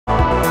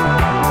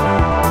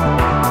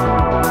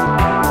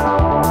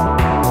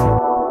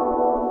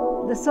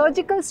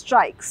surgical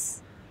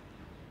strikes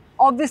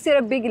obviously are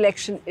a big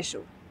election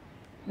issue.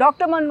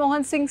 Dr.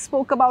 Manmohan Singh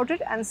spoke about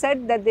it and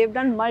said that they've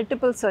done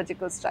multiple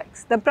surgical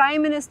strikes. The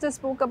Prime Minister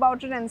spoke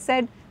about it and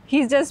said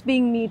he's just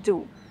being me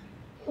too.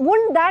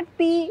 Wouldn't that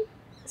be,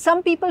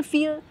 some people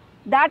feel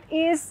that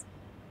is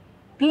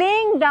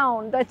playing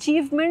down the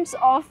achievements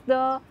of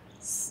the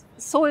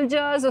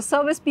soldiers or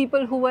service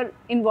people who were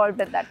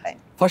involved at that time?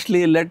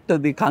 Firstly, let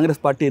the Congress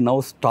party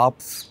now stop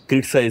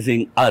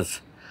criticizing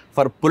us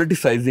for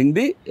politicizing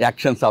the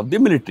actions of the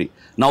military.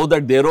 Now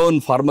that their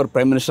own former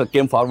Prime Minister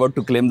came forward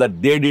to claim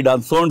that they did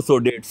on so-and-so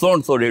date,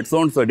 so-and-so date,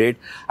 so-and-so date,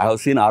 I have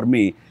seen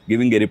Army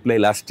giving a reply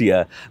last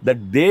year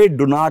that they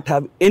do not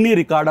have any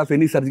record of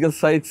any surgical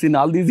strikes in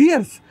all these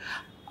years.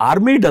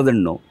 Army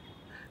doesn't know,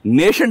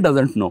 nation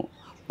doesn't know,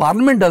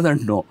 Parliament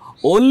doesn't know,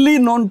 only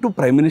known to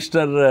Prime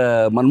Minister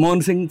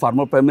Manmohan Singh,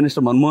 former Prime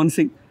Minister Manmohan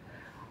Singh.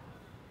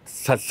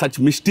 Such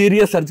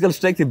mysterious surgical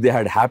strikes, if they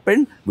had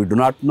happened, we do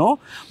not know.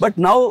 But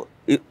now,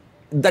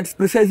 that's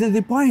precisely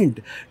the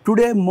point.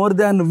 Today, more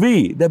than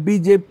we, the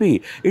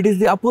BJP, it is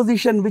the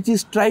opposition which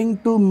is trying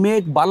to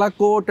make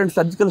Balakot and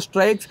surgical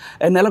strikes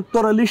an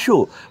electoral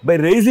issue by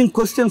raising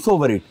questions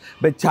over it,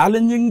 by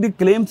challenging the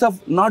claims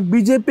of not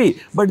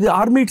BJP, but the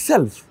army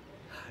itself,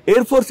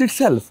 Air Force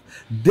itself.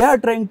 They are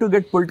trying to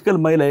get political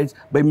mileage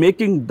by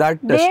making that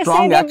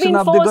strong action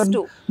of the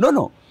government.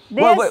 No.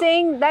 They are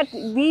saying that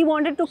we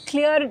wanted to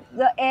clear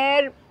the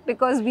air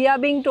because we are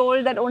being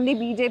told that only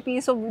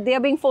BJP, so they are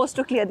being forced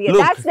to clear the air.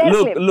 That's their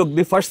claim. Look,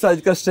 the first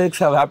surgical strikes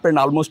have happened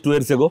almost 2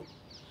 years ago.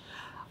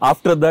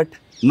 After that,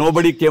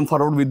 nobody came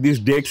forward with these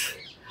dates.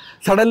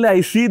 Suddenly,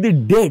 I see the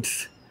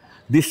dates,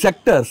 the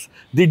sectors,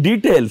 the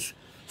details,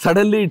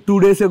 suddenly 2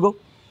 days ago.